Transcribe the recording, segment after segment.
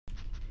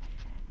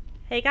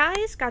Hey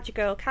guys,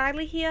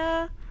 GadgetGirlKylie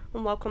here,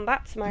 and welcome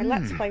back to my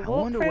Let's Play I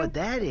wonder walkthrough what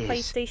that is.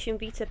 PlayStation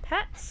Vita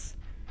Pets.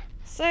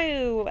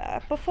 So,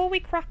 before we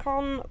crack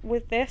on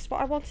with this,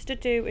 what I wanted to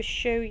do is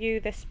show you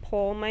this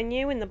paw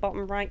menu in the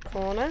bottom right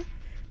corner.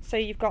 So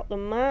you've got the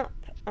map,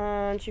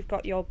 and you've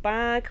got your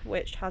bag,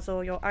 which has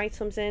all your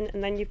items in,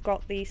 and then you've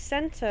got the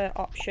center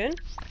option.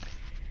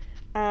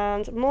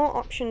 And more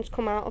options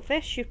come out of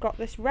this. You've got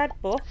this red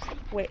book,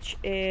 which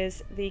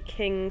is the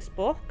King's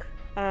book,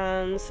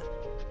 and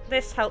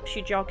this helps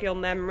you jog your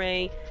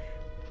memory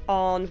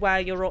on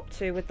where you're up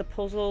to with the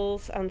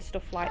puzzles and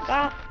stuff like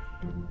that.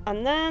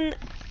 And then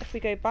if we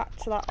go back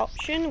to that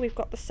option, we've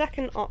got the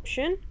second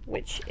option,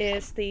 which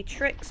is the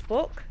tricks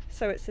book.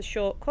 So it's a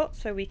shortcut,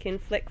 so we can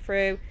flick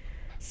through,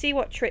 see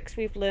what tricks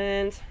we've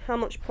learned, how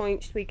much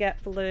points we get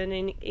for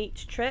learning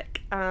each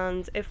trick,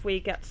 and if we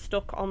get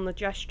stuck on the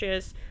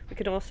gestures, we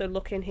can also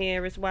look in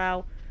here as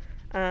well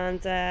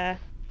and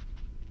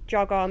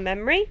jog our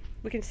memory.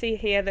 We can see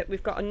here that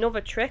we've got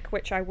another trick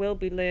which I will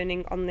be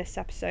learning on this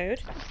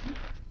episode,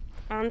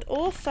 and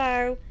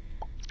also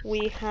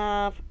we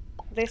have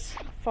this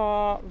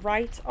far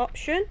right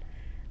option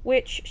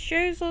which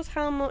shows us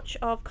how much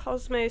of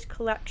Cosmo's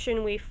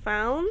collection we've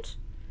found.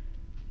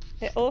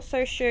 It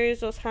also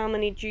shows us how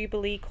many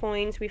Jubilee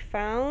coins we've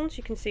found.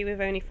 You can see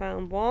we've only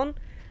found one.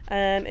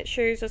 It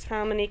shows us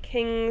how many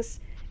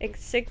King's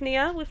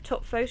insignia we've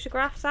took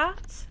photographs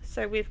at.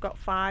 So we've got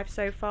 5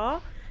 so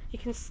far. You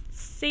can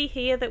see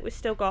here that we've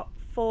still got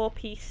 4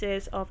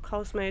 pieces of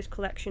Cosmo's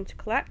collection to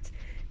collect.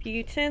 If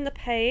you turn the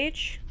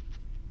page,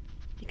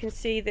 you can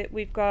see that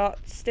we've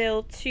got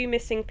still 2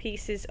 missing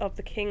pieces of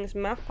the King's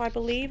map, I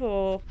believe,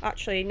 or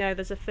actually no,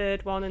 there's a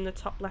third one in the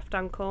top left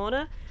hand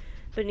corner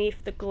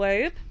beneath the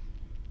globe.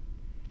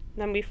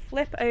 Then we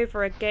flip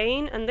over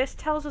again, and this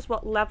tells us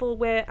what level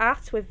we're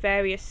at with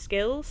various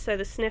skills. So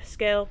the sniff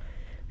skill,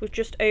 we've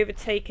just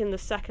overtaken the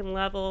 2nd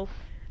level.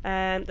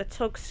 The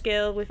tug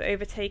skill, we've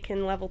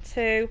overtaken level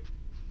 2.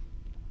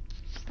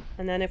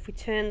 And then if we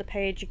turn the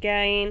page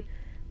again,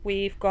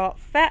 we've got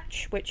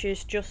fetch, which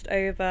is just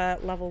over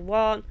level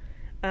 1.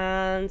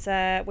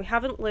 And we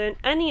haven't learned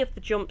any of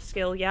the jump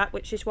skill yet,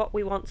 which is what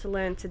we want to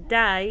learn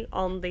today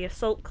on the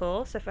assault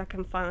course, if I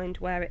can find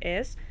where it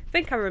is. I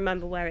think I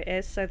remember where it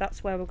is, so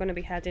that's where we're going to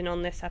be heading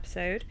on this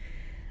episode.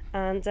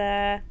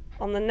 And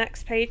on the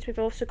next page we've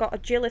also got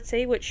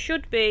agility, which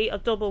should be a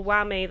double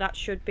whammy. That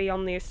should be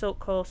on the assault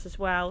course as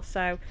well,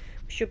 so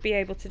we should be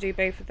able to do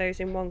both of those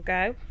in one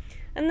go.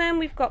 And then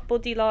we've got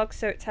buddy log,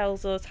 so it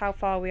tells us how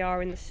far we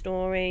are in the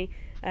story,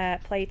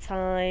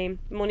 playtime,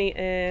 money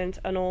earned,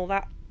 and all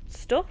that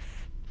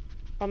stuff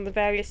on the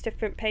various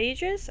different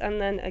pages.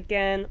 And then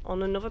again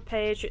on another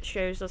page it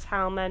shows us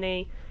how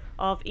many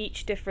of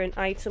each different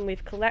item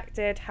we've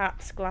collected: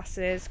 hats,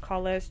 glasses,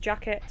 collars,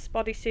 jackets,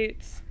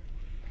 bodysuits.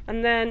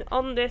 And then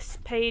on this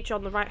page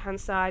on the right hand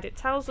side it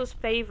tells us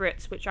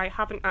favourites, which I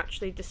haven't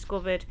actually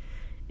discovered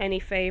any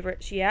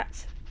favourites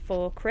yet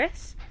for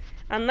Chris.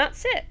 And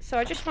that's it. So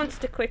I just wanted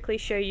to quickly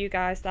show you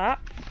guys that.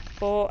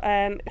 But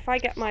if I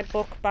get my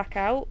book back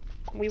out,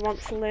 we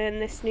want to learn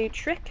this new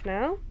trick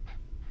now,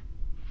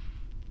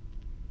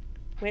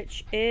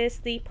 which is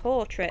the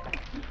paw trick.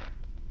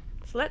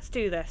 So let's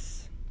do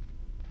this.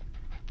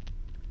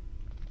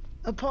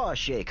 A paw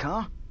shake,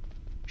 huh?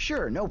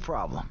 Sure, no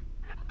problem.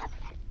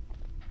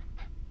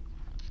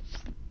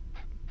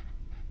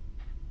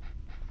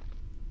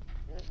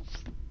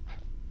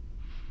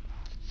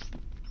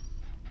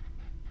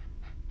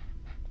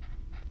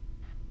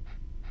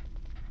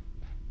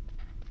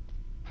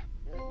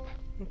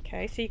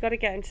 Okay, so you got to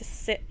get him to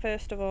sit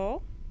first of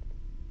all.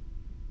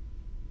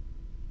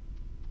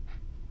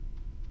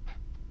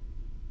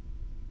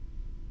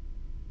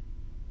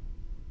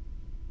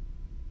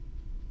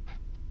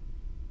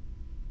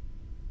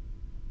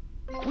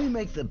 We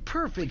make the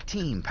perfect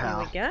team,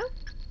 pal. There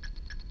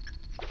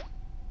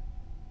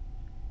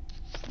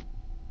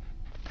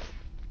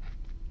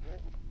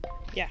we go.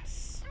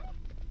 Yes.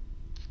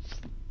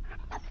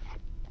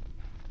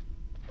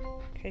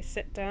 Okay,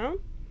 sit down.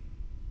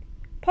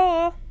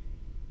 Paw.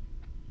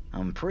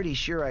 I'm pretty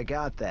sure I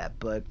got that,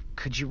 but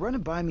could you run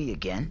it by me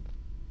again?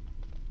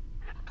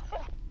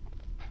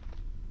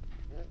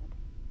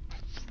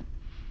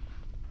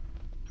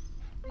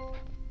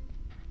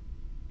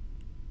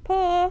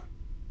 Paw.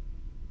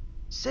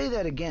 Say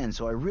that again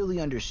so I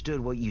really understood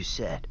what you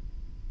said.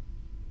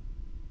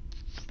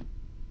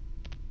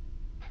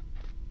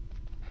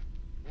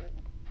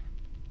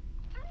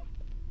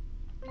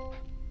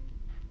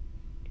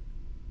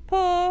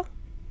 Paw.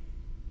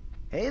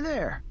 Hey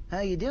there,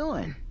 how you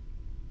doing?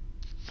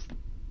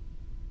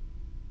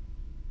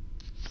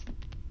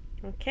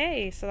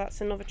 Okay, so that's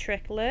another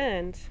trick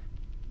learned.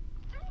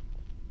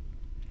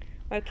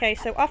 Okay,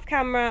 so off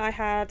camera I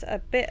had a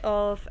bit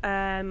of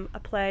a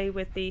play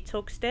with the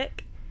tug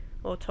stick,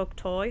 or tug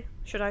toy,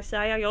 should I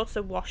say. I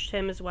also washed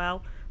him as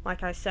well,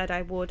 like I said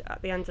I would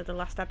at the end of the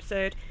last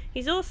episode.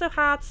 He's also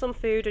had some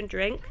food and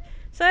drink,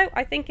 so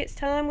I think it's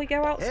time we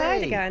go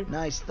outside again.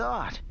 Nice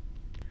thought.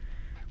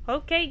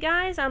 Okay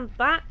guys, I'm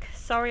back.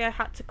 Sorry I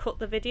had to cut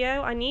the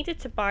video. I needed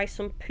to buy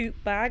some poop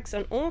bags,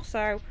 and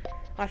also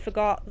I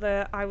forgot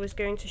that I was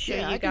going to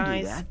show you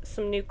guys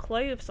some new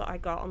clothes that I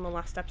got on the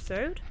last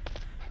episode.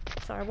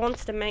 So I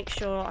wanted to make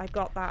sure I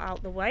got that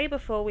out the way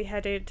before we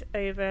headed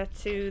over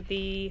to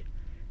the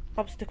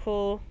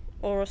obstacle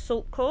or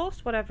assault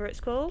course, whatever it's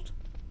called.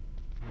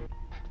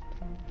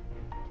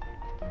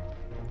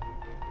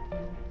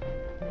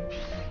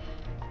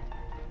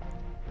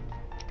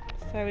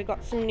 So we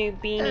got some new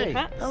beanie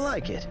hats. I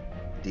like it.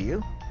 Do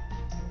you?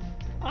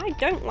 I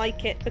don't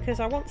like it because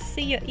I want to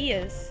see your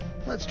ears.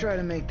 Let's try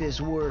to make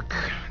this work.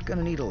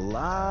 Gonna need a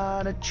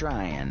lot of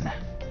trying.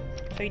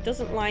 So he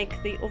doesn't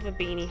like the other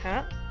beanie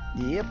hat.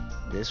 Yep,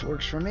 this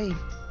works for me.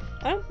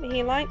 Oh,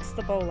 he likes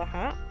the bowler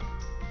hat,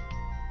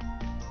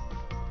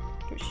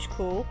 which is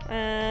cool.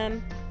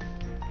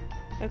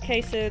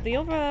 Okay, so the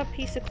other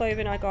piece of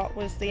clothing I got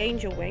was the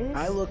angel wings.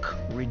 I look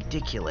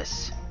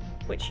ridiculous.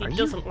 Which he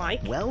doesn't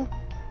like. Well?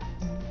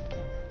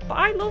 But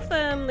I love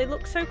them, they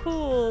look so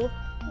cool.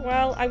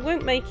 Well, I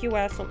won't make you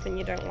wear something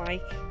you don't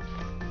like.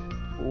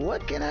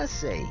 What can I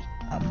say?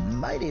 A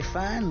mighty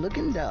fine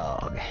looking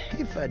dog,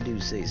 if I do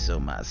say so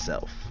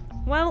myself.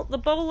 Well, the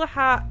bowler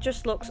hat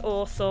just looks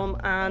awesome,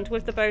 and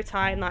with the bow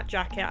tie and that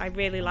jacket, I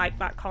really like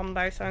that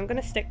combo, so I'm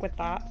going to stick with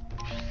that.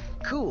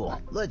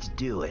 Cool, let's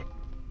do it.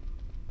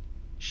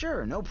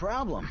 Sure, no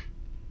problem.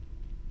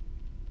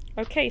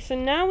 Okay, so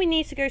now we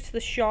need to go to the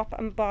shop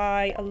and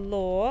buy a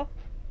lure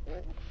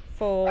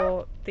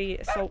for the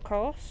assault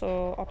course,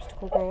 or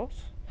obstacle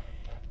course.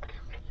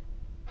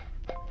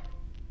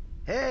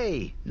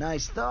 Hey,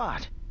 nice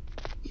thought.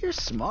 You're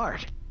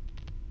smart.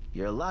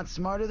 You're a lot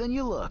smarter than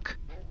you look.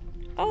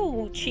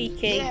 Oh,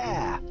 cheeky.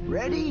 Yeah,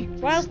 ready?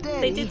 Well,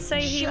 steady, they did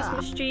say he was shot.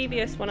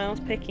 mischievous when I was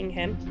picking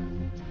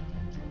him.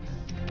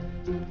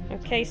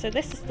 Okay, so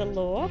this is the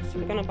lure, so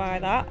we're going to buy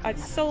that. I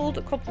sold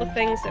a couple of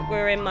things that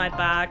were in my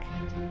bag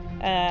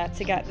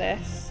to get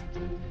this.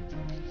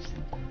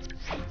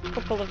 A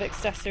couple of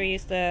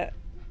accessories that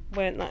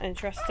weren't that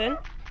interesting.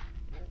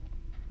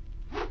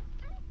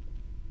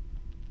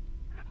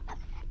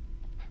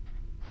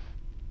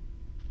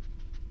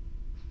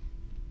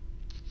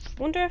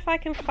 Wonder if I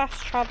can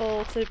fast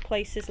travel to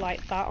places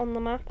like that on the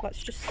map.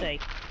 Let's just see.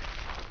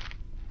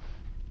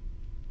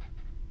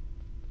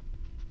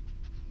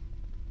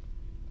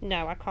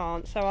 No, I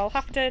can't, so I'll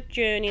have to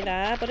journey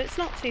there, but it's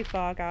not too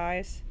far,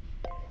 guys.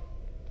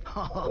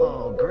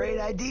 Oh, great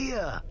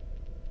idea.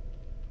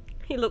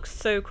 He looks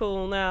so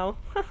cool now.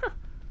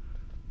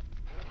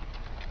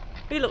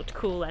 He looked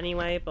cool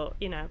anyway, but,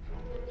 you know.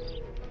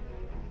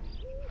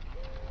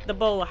 The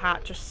bowler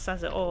hat just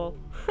says it all.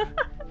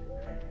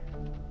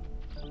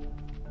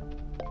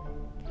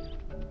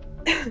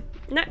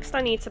 Next,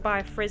 I need to buy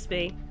a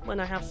frisbee when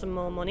I have some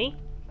more money.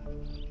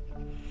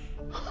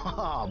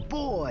 Oh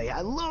boy, I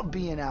love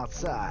being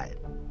outside.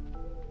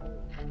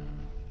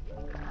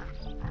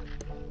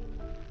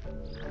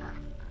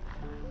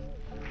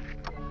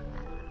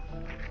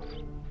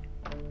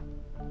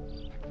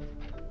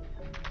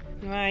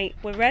 Right,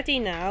 we're ready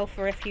now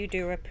for if you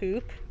do a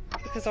poop.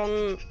 Because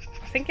on,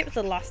 I think it was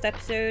the last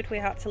episode, we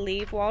had to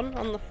leave one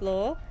on the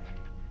floor.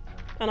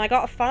 And I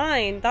got a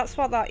fine. That's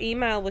what that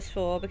email was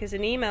for, because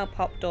an email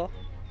popped up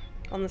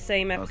on the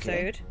same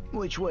episode. Okay.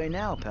 Which way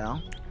now,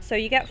 pal? So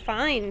you get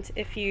fined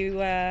if you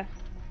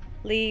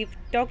leave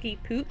doggy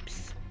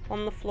poops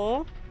on the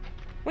floor.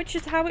 Which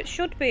is how it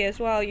should be as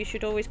well. You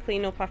should always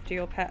clean up after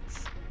your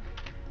pets.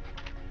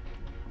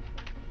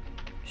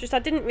 It's just I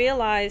didn't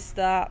realise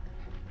that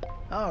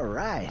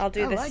Alright, I'll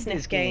do this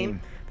sniff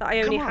game. That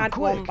I only had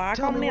one bag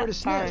on me at the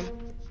time.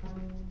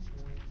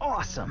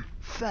 Awesome,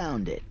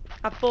 found it.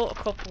 I've bought a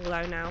couple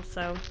though now,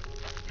 so...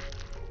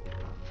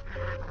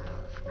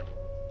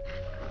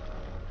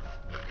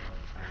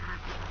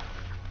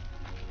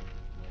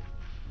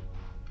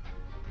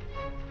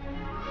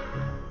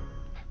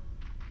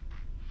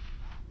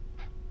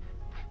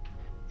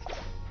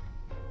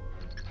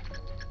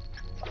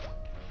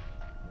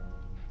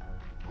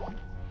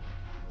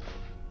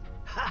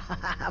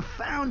 I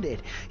found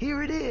it.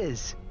 Here it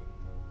is.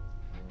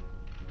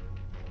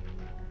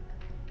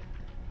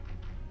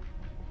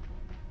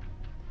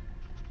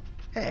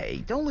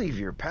 Hey, don't leave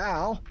your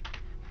pal.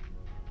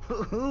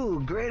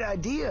 Ooh, great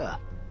idea.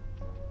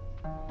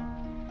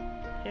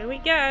 Here we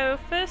go.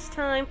 First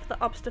time for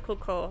the obstacle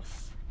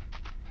course.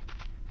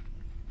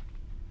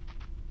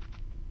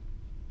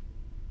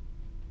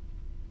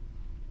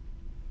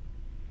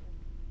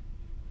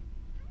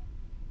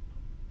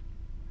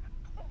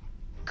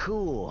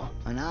 Cool,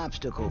 an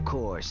obstacle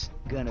course.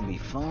 Gonna be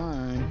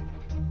fun.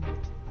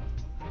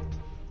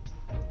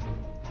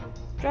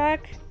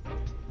 Drag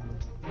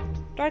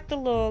the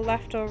lure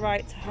left or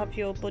right to have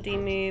your buddy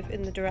move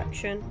in the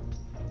direction.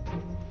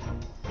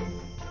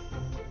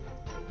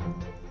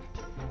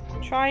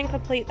 Try and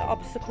complete the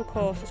obstacle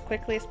course as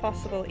quickly as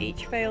possible.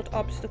 Each failed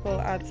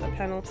obstacle adds a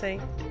penalty.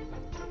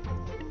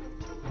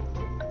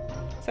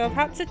 So I've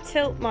had to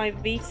tilt my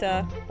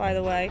Vita, by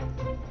the way.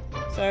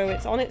 So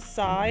it's on its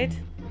side.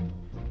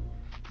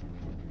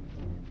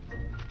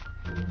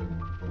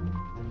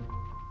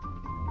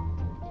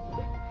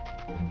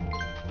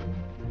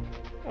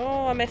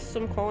 Oh, I missed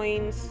some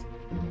coins.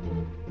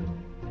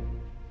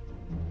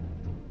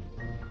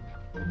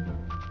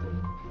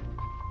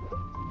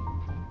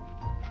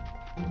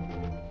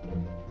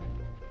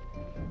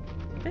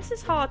 This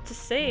is hard to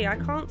see. I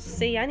can't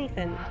see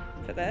anything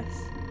for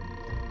this.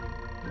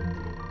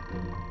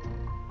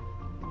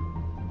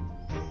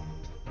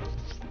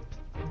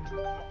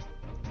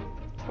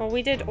 Well,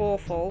 we did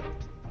awful.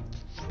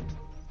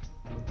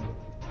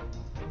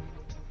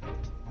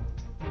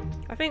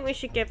 I think we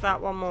should give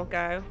that one more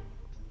go.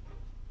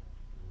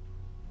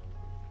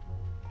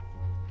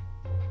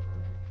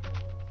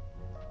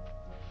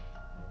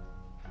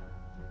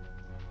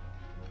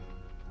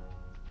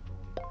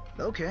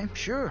 Okay,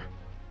 sure.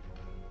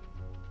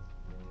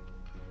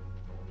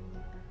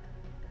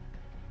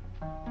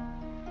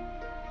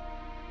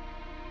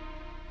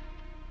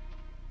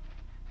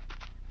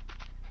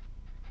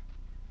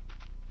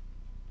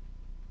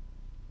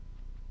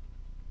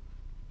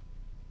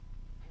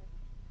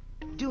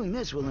 Doing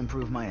this will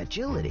improve my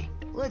agility.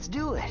 Let's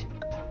do it.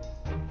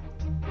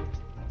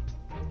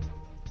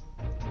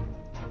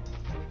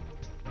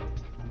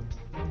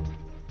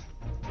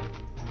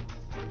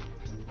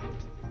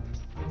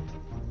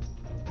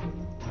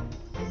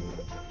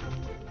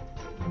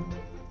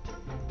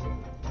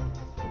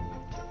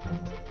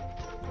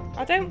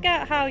 I don't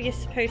get how you're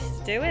supposed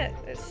to do it.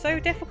 It's so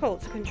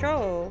difficult to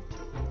control,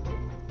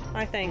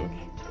 I think.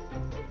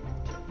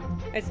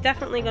 It's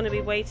definitely going to be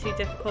way too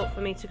difficult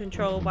for me to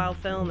control while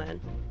filming.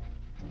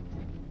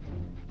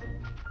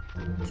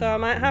 So I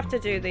might have to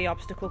do the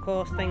obstacle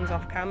course things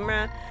off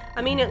camera.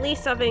 I mean, at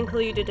least I've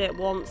included it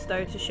once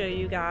though to show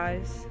you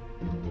guys.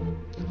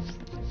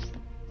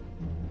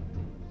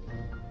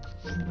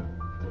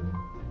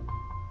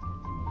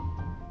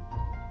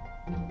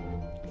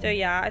 So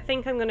yeah, I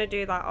think I'm going to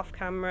do that off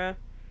camera.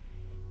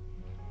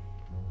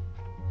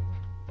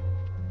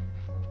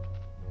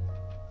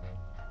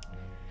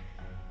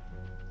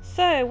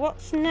 So,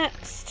 what's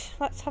next?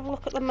 Let's have a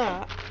look at the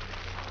map.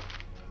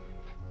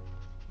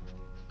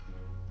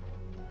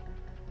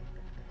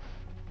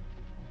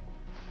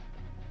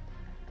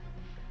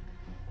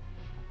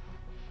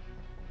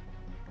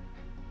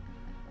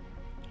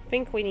 I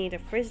think we need a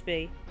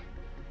frisbee.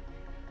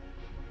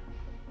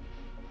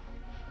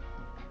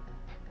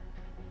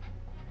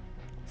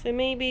 So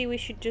maybe we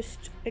should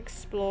just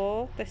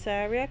explore this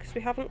area because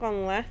we haven't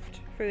gone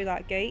left through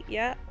that gate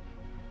yet.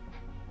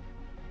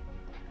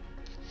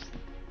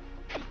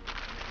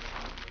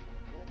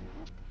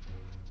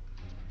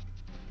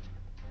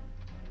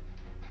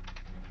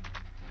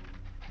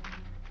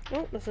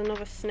 Oh, there's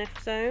another sniff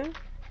zone.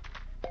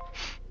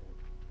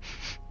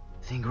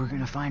 Think we're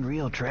gonna find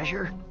real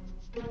treasure?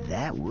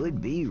 That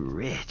would be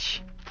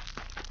rich.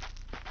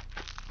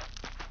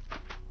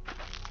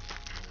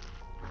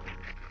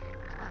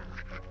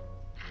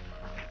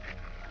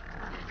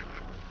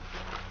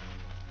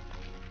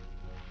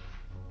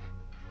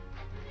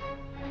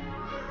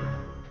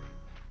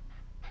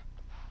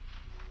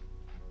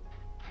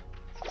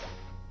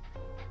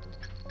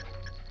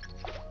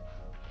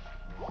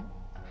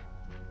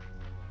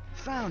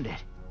 Found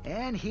it,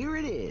 and here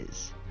it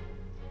is.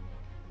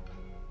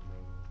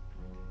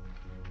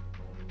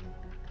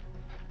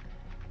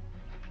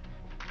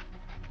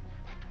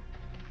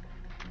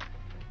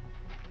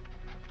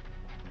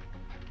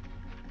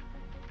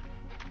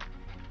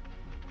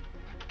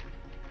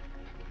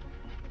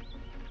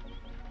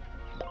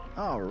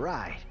 All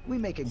right, we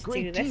make a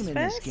great team in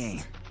this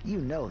game. You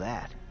know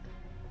that.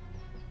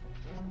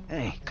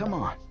 Hey, come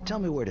on, tell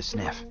me where to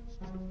sniff.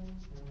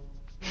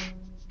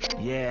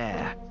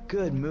 Yeah,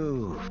 good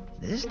move.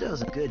 This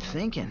does good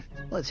thinking.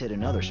 Let's hit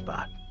another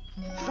spot.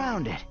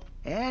 Found it,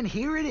 and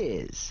here it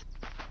is.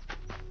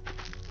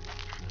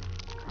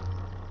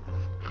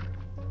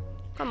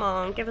 Come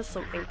on, give us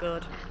something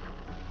good.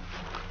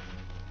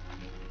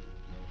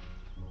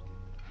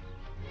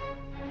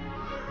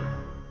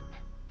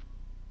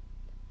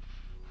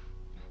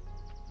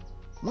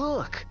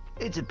 Look,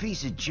 it's a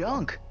piece of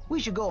junk. We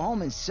should go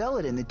home and sell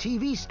it in the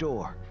TV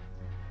store.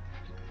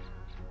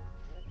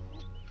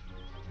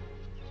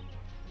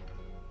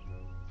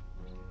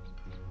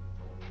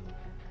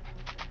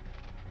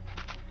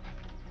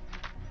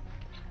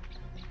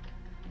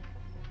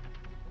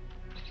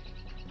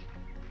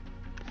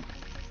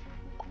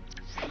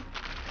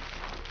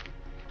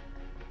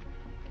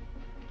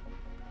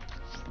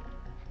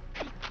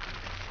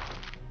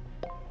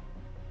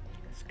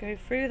 Let's go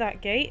through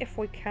that gate if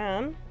we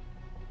can.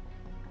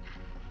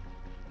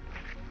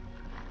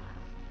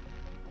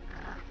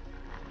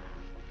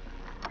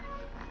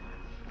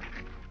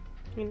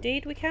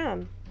 Indeed we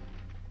can.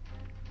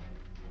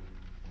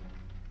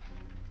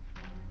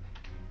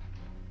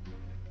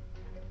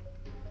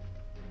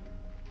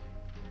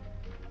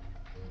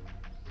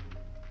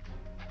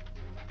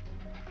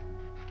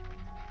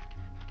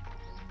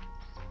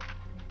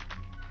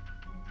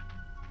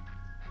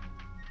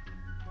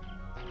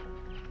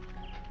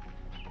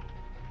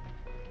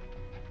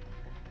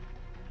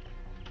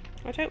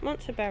 I don't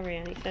want to bury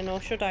anything, or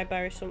should I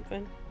bury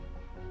something?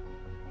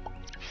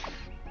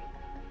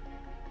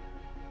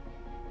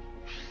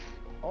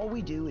 All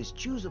we do is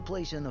choose a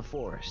place in the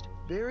forest,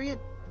 bury it,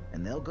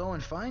 and they'll go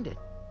and find it.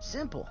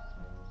 Simple.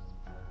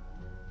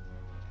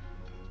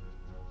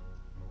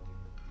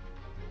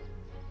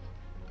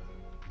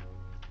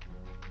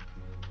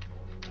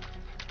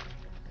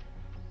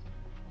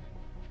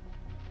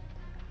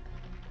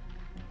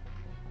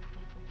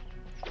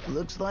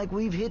 Looks like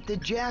we've hit the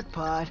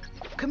jackpot.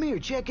 Come here,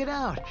 check it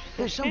out.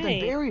 There's something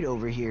buried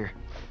over here.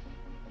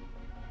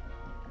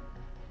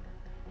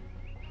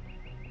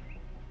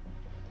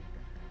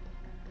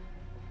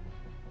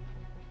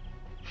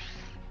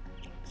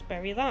 Let's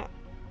bury that.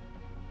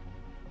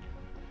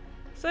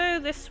 So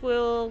this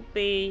will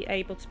be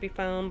able to be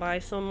found by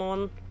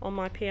someone on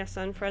my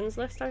PSN friends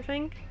list, I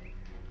think.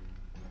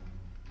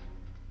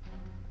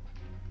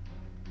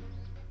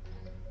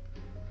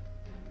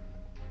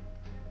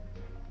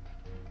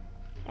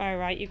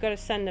 Alright, you've got to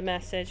send a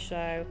message,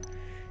 so...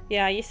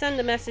 Yeah, you send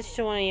a message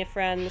to one of your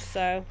friends,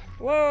 so...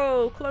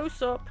 Whoa,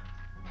 close up!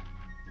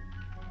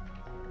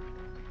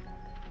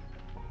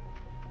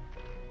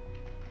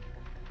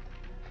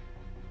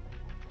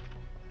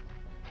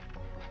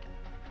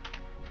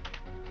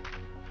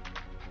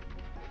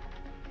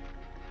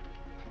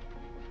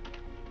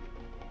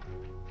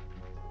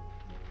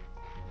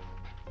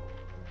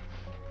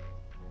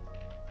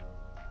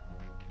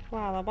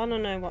 Wow, I want to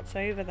know what's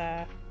over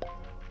there.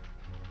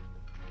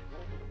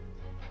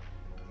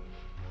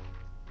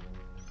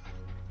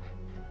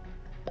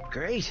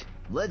 Great,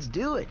 let's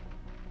do it.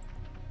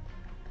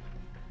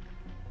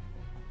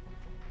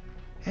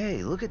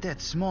 Hey, look at that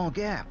small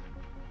gap.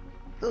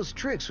 Those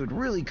tricks would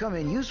really come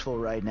in useful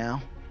right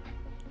now.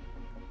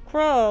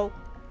 Crawl.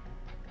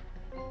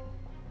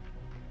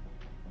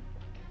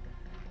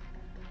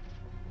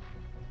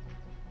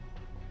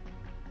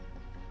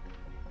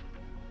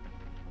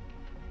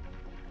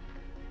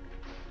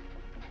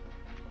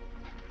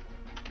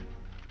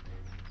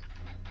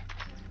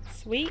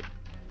 Sweet.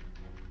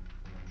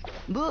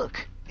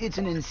 Look, it's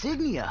an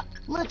insignia.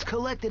 Let's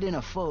collect it in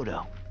a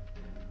photo.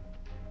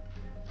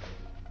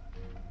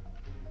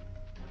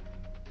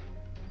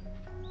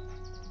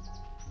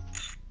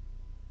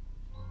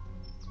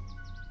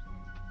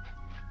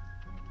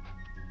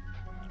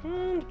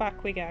 And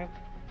back we go.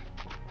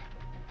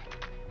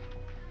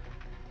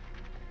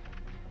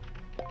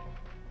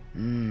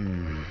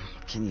 Can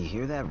you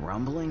hear that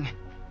rumbling?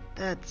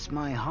 That's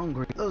my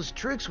hunger. Those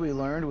tricks we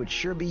learned would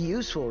sure be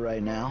useful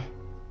right now.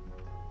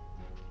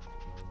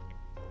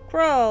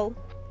 Crawl.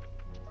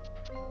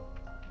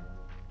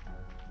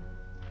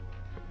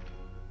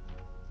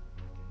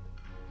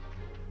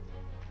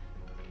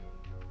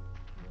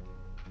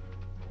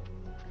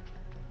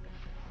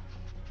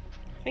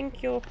 I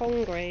think you're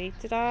hungry.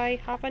 Did I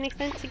have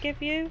anything to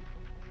give you?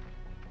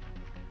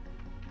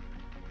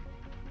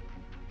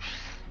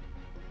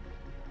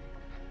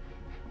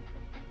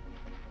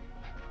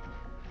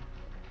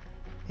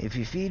 If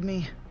you feed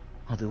me,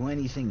 I'll do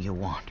anything you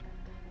want.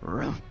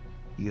 Ruh.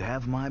 You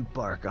have my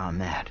bark on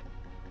that.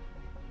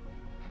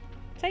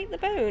 Take the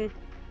bone.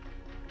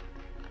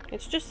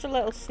 It's just a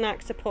little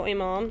snack to put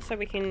him on so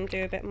we can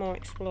do a bit more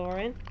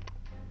exploring.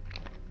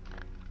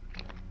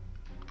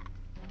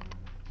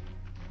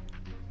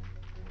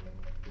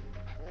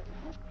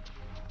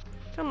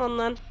 Come on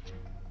then.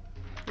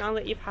 Now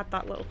that you've had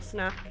that little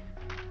snack.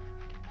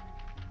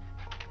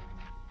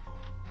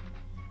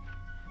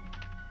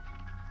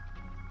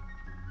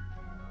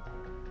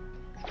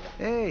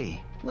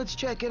 Hey, let's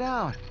check it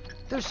out.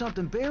 There's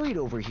something buried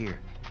over here.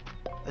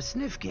 A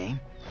sniff game.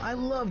 I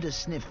love to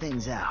sniff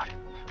things out.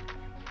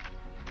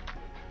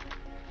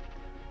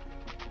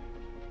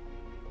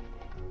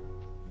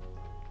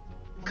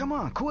 Come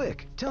on,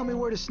 quick. Tell me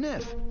where to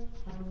sniff.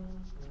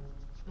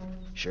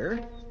 Sure?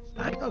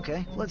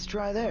 Okay, let's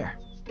try there.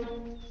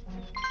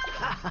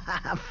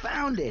 I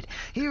found it.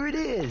 Here it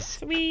is.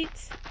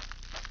 Sweet.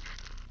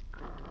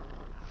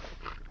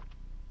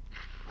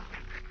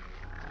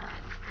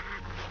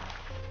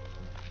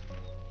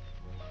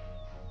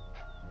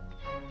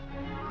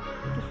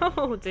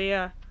 Oh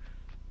dear.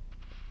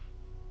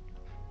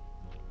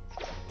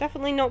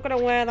 Definitely not going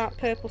to wear that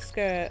purple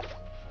skirt.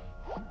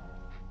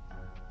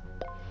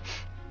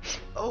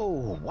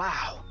 Oh,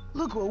 wow.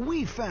 Look what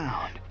we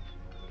found.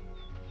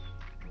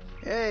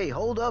 Hey,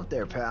 hold up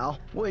there, pal.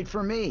 Wait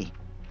for me.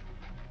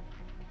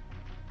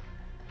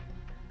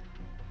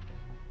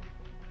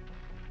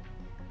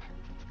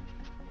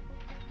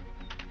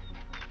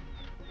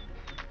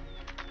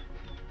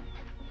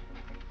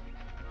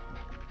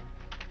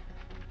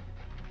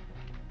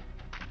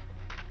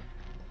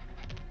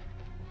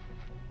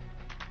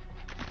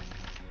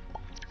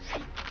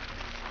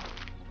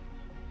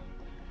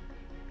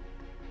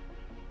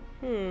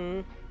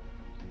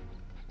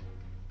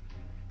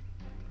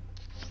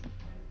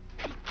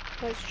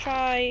 Let's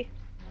try...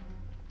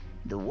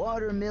 The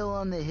watermill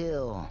on the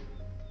hill.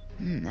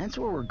 That's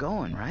where we're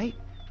going, right?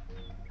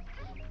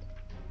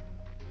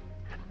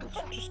 Let's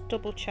just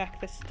double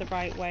check this is the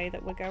right way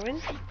that we're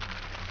going.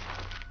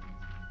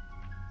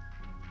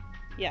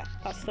 Yeah,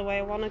 that's the way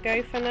I want to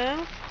go for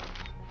now.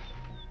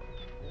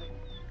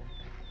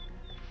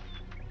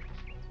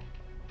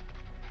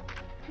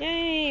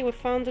 Yay, we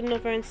found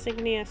another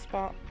insignia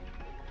spot.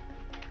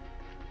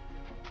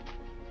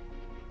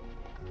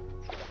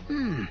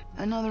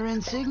 Another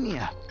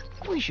insignia.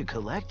 We should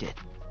collect it.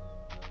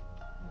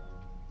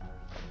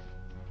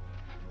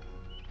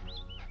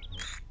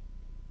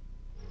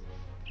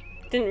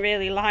 Didn't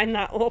really line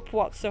that up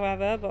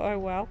whatsoever, but oh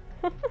well.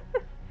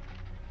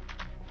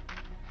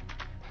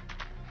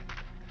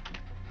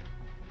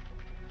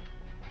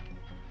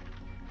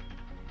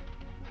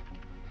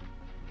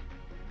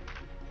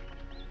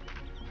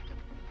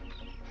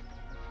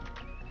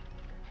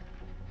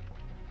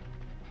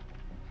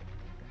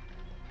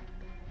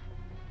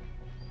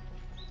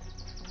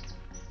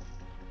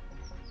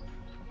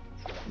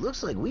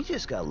 Looks like we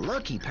just got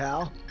lucky,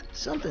 pal.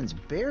 Something's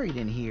buried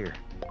in here.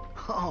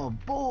 Oh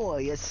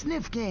boy, a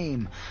sniff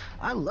game.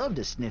 I love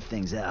to sniff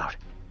things out.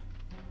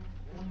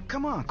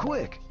 Come on,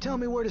 quick. Tell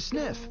me where to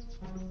sniff.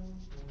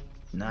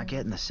 Not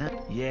getting the scent?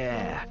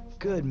 Yeah,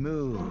 good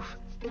move.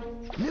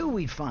 Knew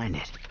we'd find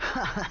it.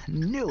 Haha,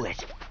 knew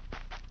it.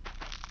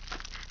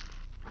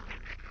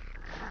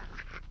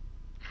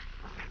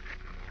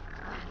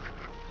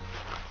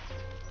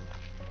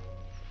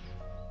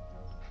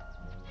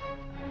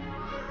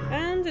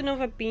 And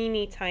another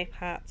beanie type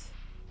hat.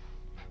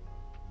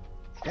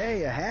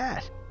 Hey, a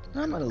hat.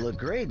 I'm gonna look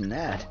great in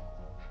that.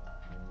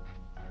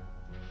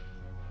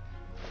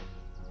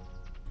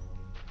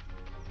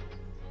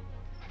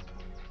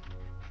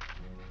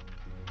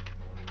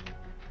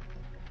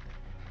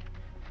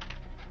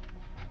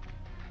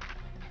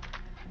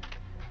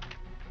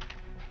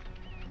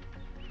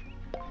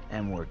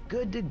 And we're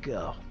good to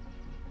go.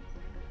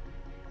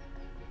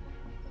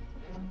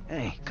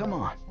 Hey, come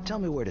on. Tell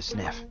me where to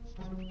sniff.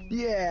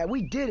 Yeah,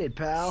 we did it,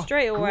 pal.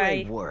 Straight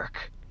away. Great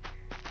work.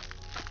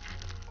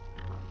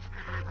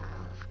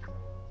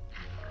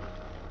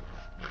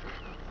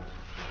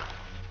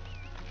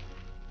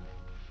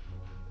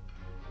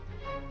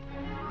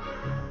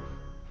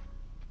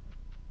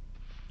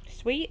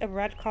 Sweet, a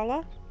red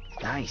collar.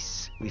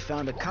 Nice. We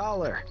found a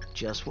collar.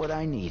 Just what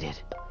I needed.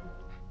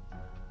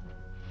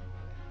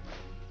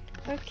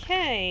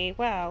 Okay,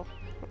 well,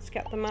 let's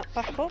get the map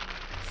back up,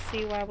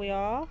 see where we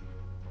are.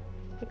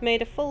 We've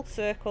made a full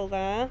circle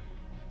there,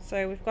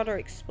 so we've got to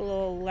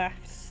explore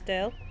left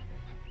still.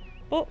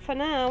 But for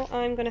now,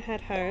 I'm going to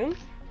head home.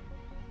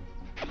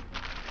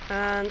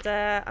 And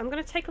I'm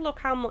going to take a look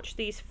how much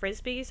these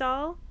frisbees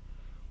are.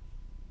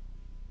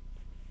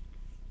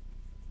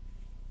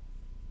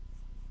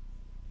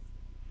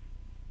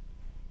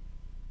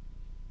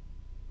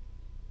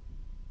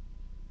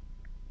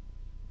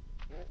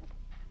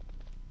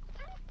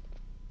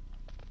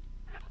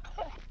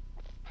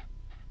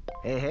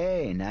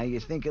 Hey, now you're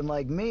thinking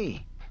like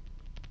me.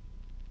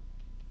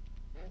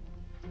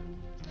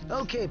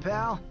 Okay,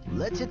 pal,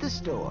 let's hit the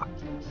store.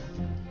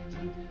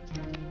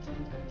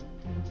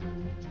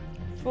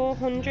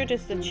 400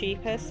 is the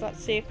cheapest.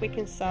 Let's see if we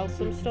can sell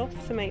some stuff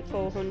to make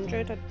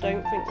 400. I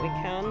don't think we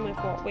can with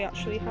what we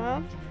actually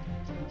have.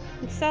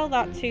 We can sell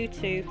that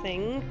tutu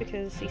thing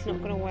because he's not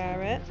going to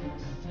wear it.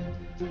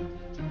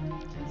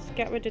 Let's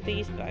get rid of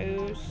these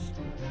bows.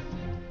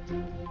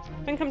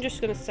 I think I'm just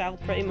going to sell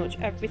pretty much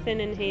everything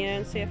in here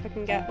and see if I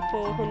can get the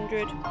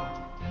 400.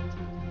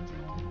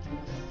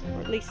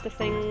 Or at least the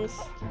things.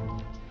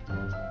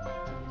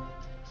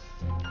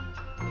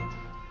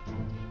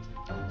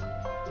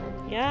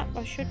 Yeah,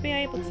 I should be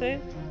able to.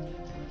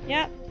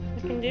 Yeah, I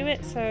can do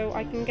it, so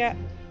I can get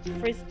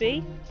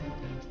frisbee.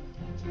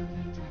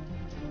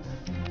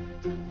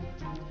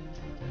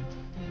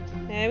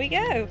 There we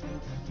go.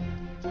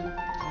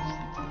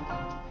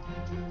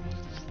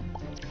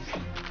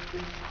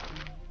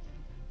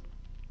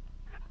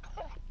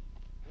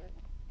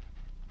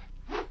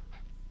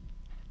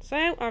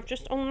 So I've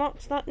just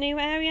unlocked that new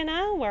area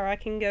now where I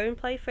can go and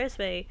play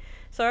frisbee.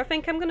 So I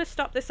think I'm going to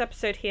stop this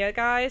episode here,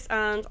 guys,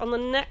 and on the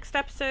next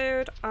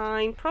episode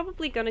I'm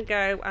probably going to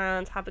go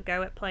and have a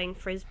go at playing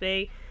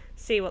frisbee,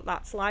 see what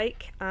that's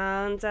like,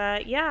 and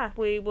yeah,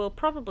 we will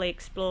probably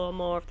explore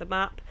more of the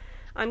map.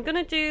 I'm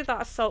going to do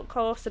that assault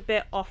course a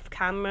bit off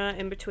camera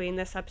in between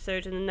this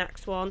episode and the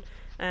next one,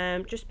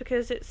 just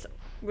because it's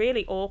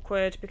really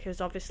awkward, because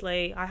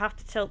obviously I have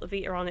to tilt the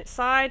Vita on its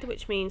side,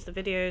 which means the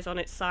video's on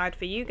its side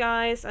for you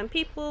guys, and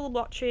people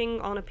watching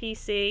on a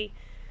PC,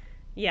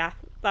 yeah,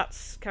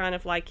 that's kind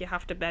of like you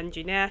have to bend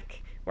your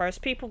neck, whereas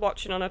people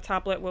watching on a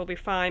tablet will be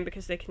fine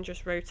because they can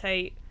just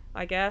rotate,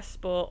 I guess,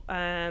 but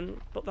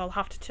they'll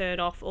have to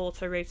turn off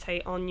auto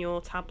rotate on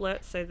your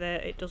tablet so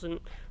that it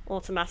doesn't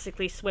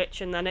automatically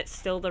switch and then it's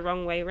still the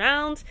wrong way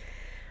around.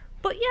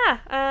 But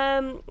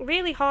yeah,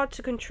 really hard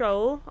to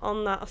control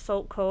on that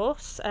assault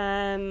course,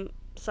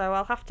 so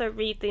I'll have to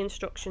read the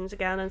instructions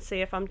again and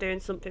see if I'm doing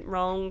something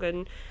wrong,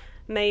 and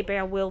maybe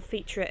I will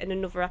feature it in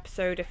another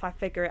episode if I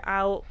figure it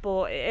out.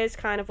 But it is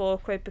kind of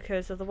awkward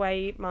because of the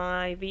way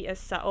my Vita's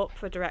set up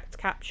for direct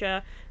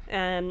capture.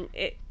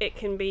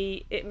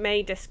 It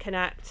may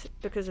disconnect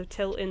because of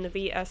tilting the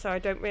Vita, so I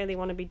don't really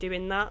want to be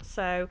doing that,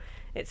 so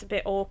it's a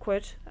bit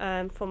awkward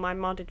for my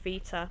modded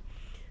Vita.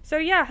 So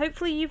yeah,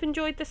 hopefully you've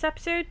enjoyed this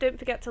episode. Don't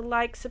forget to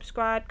like,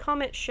 subscribe,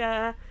 comment,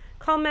 share,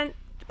 comment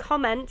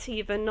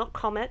even, not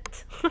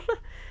comment.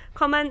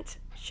 Comment,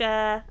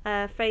 share,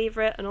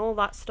 favourite and all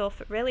that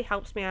stuff. It really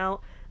helps me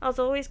out. As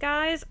always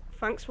guys,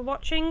 thanks for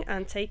watching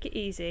and take it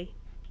easy.